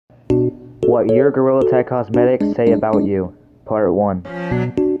What your Gorilla Tag Cosmetics say about you. Part 1.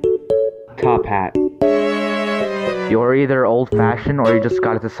 Top hat. You're either old-fashioned or you just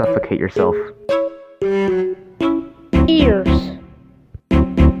got it to suffocate yourself. Ears.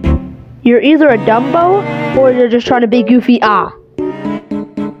 You're either a Dumbo or you're just trying to be goofy.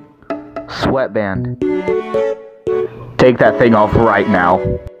 Sweatband. Take that thing off right now.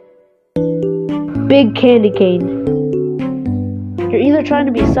 Big candy cane. You're either trying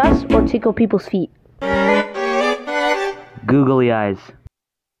to be sus or tickle people's feet. Googly eyes.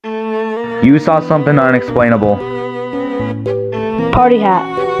 You saw something unexplainable. Party hat.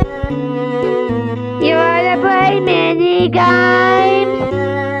 You wanna play mini games?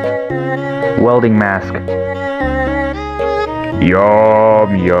 Welding mask.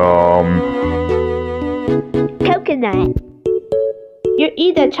 Yum yum. Coconut. You're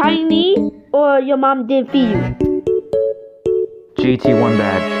either Chinese or your mom didn't feed you. GT1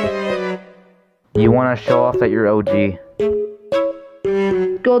 badge. You wanna show off that you're OG.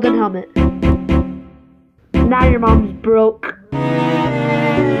 Golden helmet. Now your mom's broke.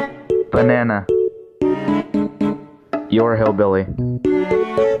 Banana. You're a hillbilly.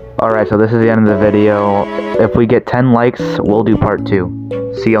 Alright, so this is the end of the video. If we get 10 likes, we'll do part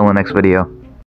 2. See you all in the next video.